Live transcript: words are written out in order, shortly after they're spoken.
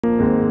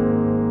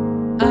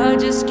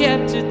just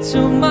kept it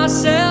to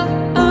myself.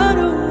 I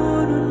don't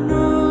wanna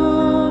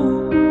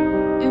know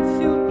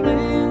if you're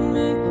playing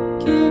me.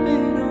 Keep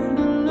it on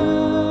the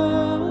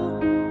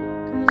low,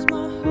 'cause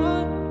my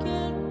heart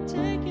can't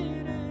take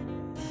it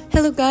anymore.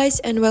 Hello guys,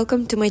 and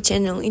welcome to my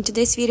channel. In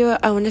today's video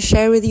I want to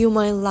share with you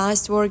my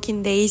last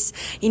working days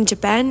in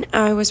Japan.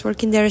 I was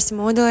working there as a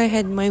model. I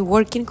had my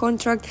working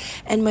contract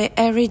and my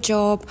every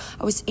job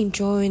I was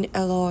enjoying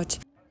a lot.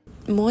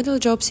 Model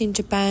jobs in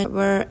Japan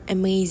were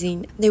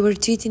amazing. They were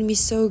treating me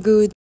so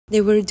good. They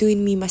were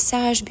doing me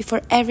massage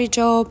before every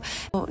job.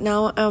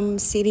 Now I'm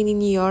sitting in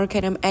New York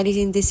and I'm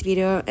editing this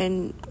video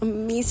and I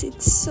miss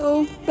it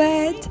so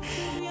bad.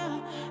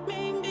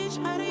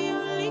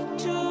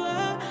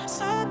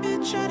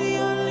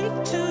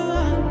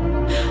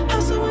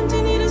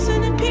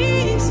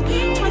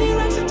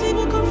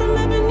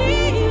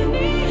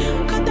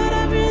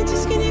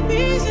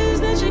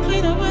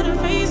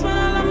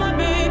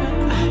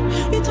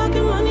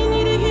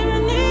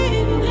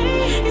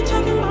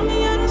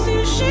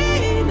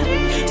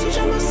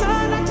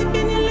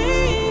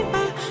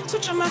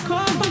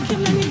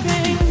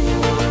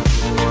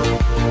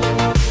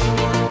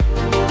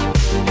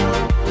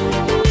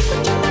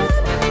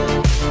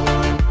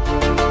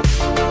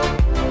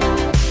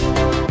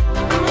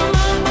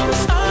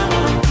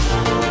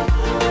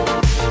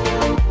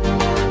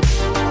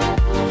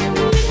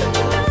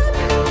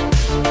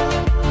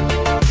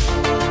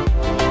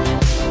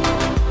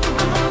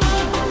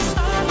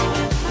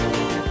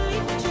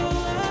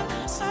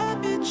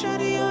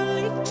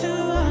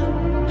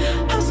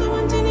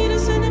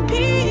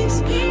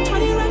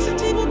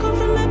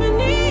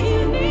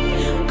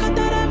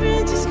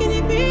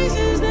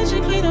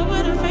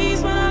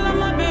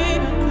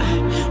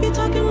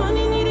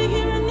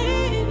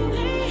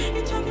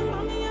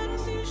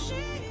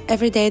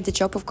 Every day at the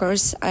job, of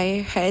course,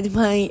 I had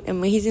my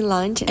amazing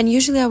lunch, and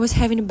usually I was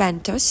having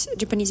bentos,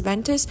 Japanese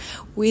bentos,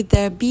 with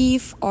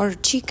beef or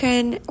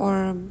chicken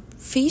or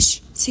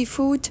fish,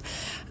 seafood.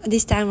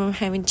 This time I'm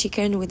having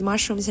chicken with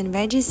mushrooms and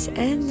veggies,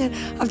 and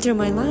after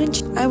my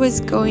lunch I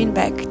was going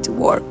back to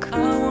work. I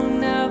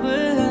won't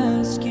never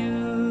ask you.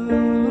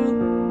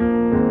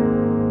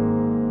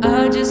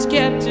 I just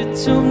kept it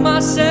to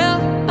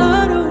myself.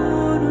 I don't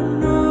wanna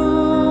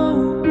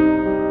know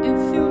if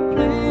you're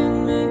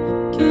playing me.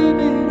 Keep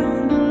it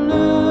on the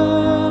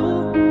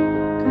low,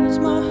 'cause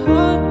my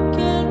heart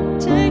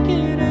can't take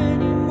it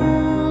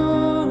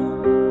anymore.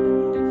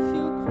 And if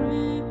you're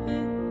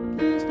creeping,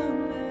 please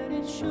don't let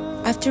it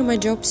show. After my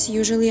jobs,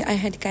 usually I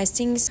had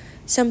castings.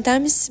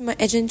 Sometimes my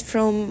agent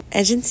from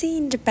agency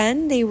in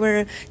Japan, they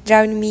were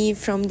driving me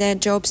from the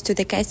jobs to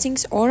the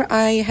castings, or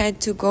I had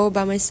to go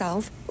by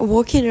myself.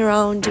 Walking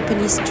around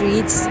Japanese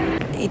streets,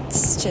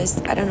 it's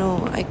just, I don't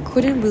know, I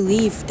couldn't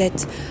believe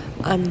that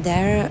I'm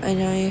there and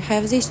I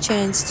have this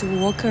chance to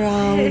walk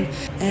around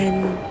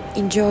and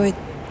enjoy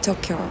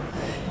Tokyo.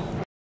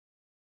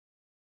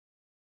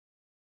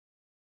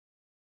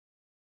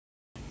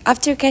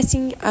 After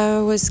casting,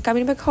 I was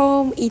coming back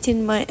home,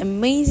 eating my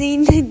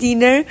amazing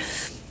dinner,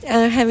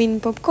 having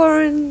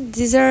popcorn,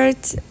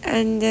 dessert,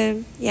 and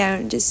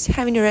just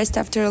having a rest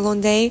after a long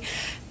day,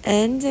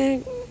 and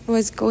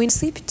was going to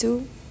sleep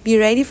to be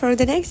ready for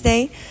the next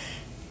day.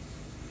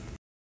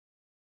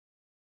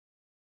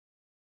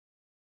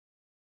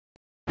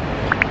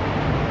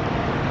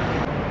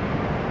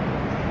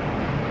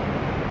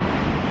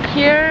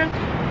 Here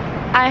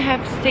I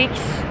have 6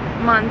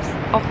 months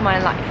of my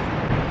life.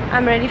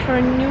 I'm ready for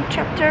a new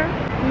chapter,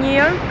 New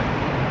York.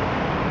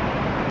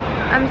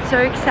 I'm so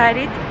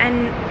excited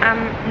and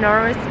I'm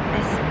nervous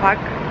as fuck.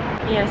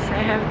 Yes,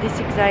 I have this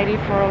anxiety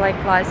for like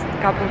last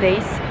couple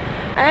days.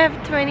 I have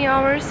 20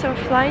 hours of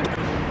flight.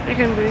 I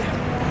can't breathe.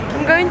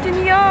 I'm going to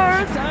New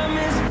York. Time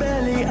is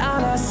barely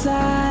on our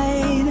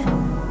side.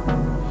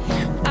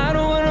 I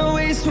don't wanna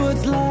waste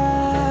what's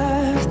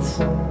left.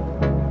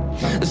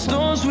 The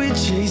storms we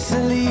chase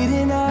are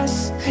leading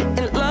us,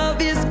 and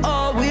love is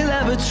all we'll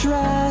ever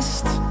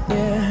trust.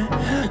 Yeah,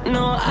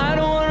 no, I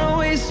don't wanna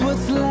waste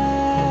what's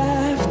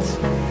left.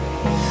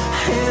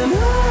 And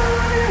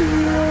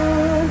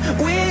on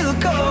we'll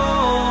go,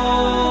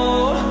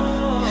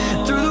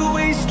 through the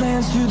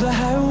wastelands, through the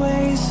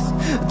highways,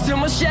 till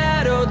my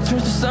shadow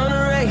turns to sun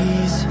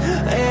rays.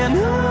 And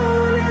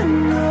on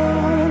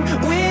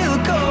we'll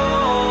go,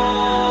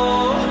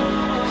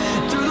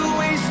 through the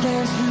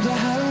wastelands, through the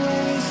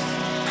highways,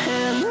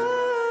 and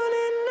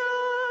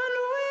on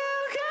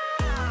we'll go.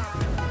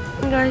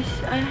 Guys,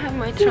 I have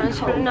my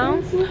transfer now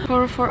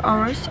for 4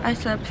 hours. I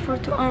slept for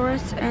 2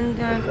 hours and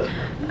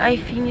I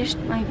finished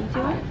my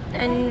video,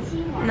 and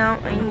now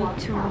I need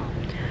to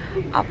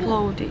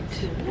upload it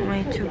on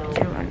my YouTube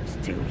till I'm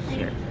still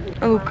here.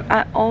 Look,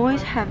 I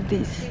always have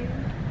this.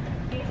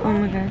 Oh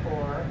my god.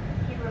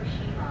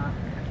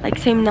 Like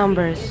same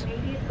numbers,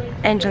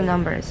 angel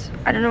numbers.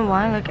 I don't know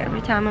why, like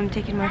every time I'm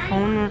taking my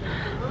phone or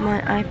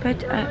my iPad,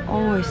 I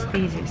always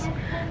see this.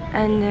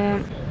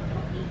 And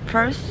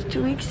first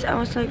 2 weeks I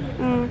was like,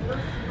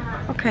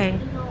 okay,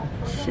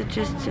 so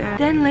just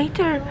then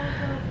later,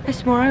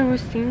 as more I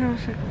was seeing, I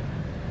was like,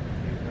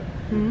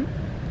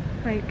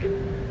 like,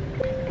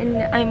 and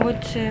I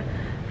bought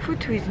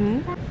food with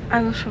me.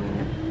 I will show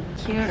you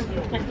here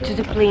to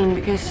the plane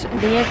because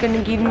they are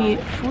gonna give me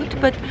food,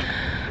 but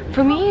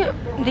for me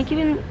they give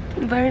in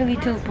very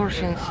little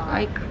portions.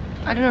 Like,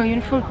 I don't know,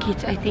 even for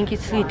kids I think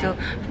it's little.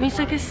 For me it's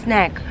like a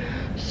snack.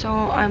 So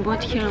I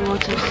bought here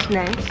lots of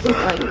snacks,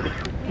 like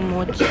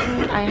mochi.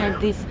 I had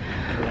this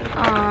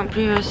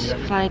previous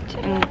flight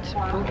and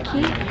poke,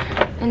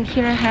 and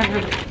here I have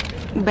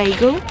a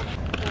bagel,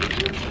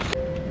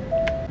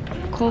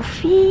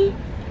 coffee,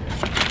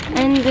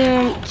 and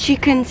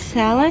chicken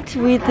salad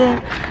with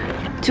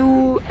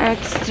 2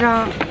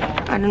 extra,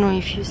 I don't know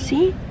if you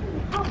see,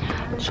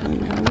 show me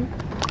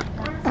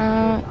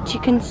now,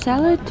 chicken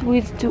salad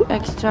with 2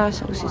 extra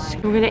sauces.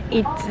 I'm gonna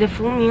eat the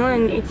full meal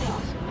and it's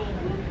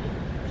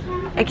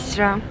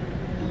extra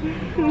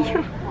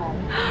meal.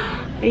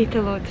 I eat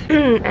a lot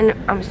and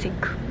I'm sick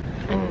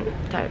and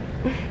tired,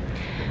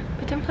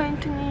 but I'm flying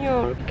to New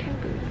York. I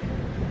can't believe it.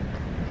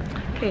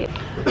 Okay,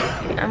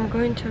 I'm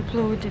going to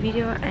upload the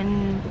video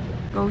and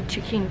go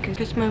check in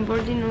because my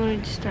boarding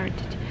already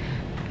started,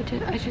 but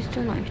I just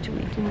don't like to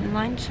wait in the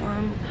line, so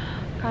I'm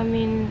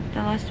coming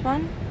the last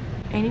one.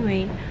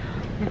 Anyway,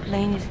 the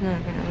plane is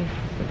not gonna leave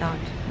without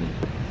me,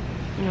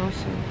 you know,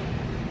 so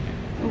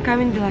I'm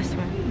coming the last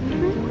one.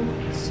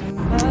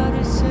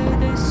 Somebody said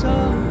they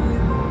saw you,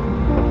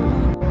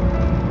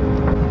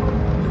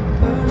 the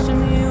person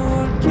you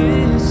were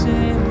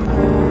kissing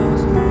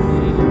wasn't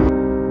me,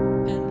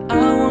 and I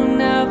will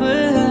never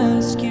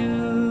ask you.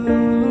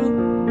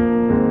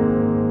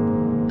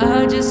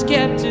 I just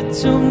kept it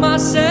to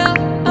myself.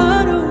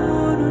 I don't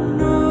wanna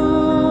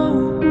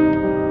know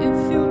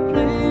if you're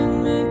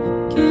playing me.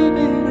 Keep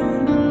it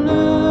on the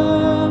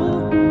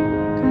low,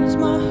 'cause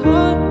my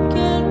heart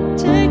can't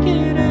take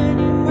it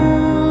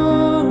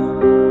anymore.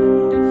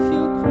 And if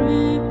you're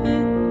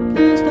creeping,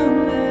 please don't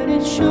let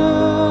it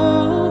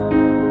show.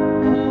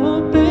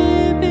 Oh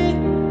baby,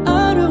 I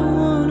don't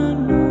wanna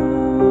know.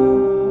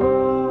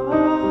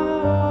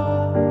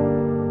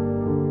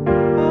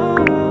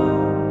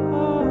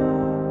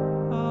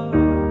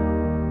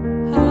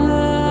 I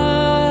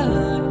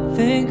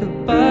think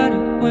about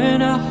it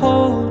when I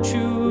hold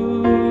you.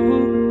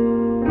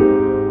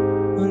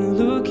 When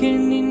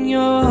looking in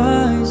your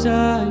eyes,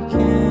 I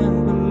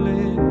can't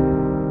believe,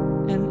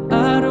 and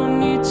I don't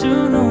need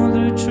to know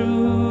the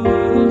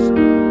truth.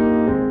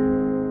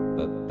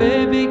 But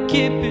baby,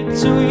 keep it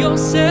to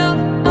yourself.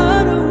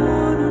 I don't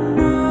wanna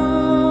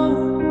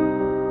know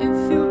if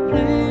you're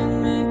playing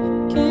me.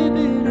 Keep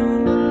it on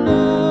the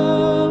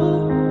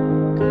low,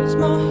 'cause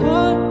my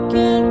heart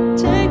can't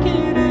take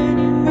it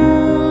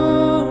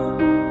anymore.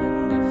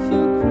 And if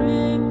you're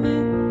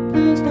creeping,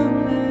 please don't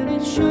let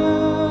it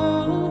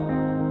show.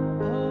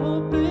 Oh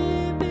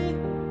baby,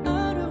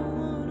 I don't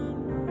wanna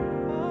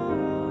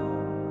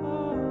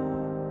know.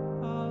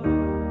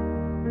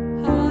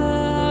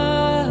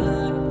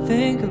 I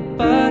think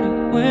about it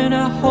when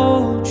I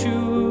hold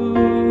you.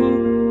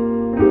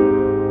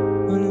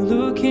 When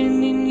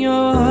looking in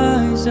your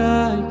eyes,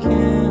 I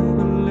can't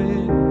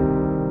believe,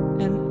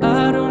 and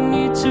I don't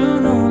need to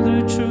know the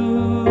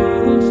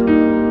truth.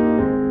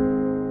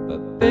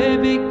 But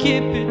baby,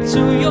 keep it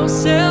to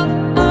yourself.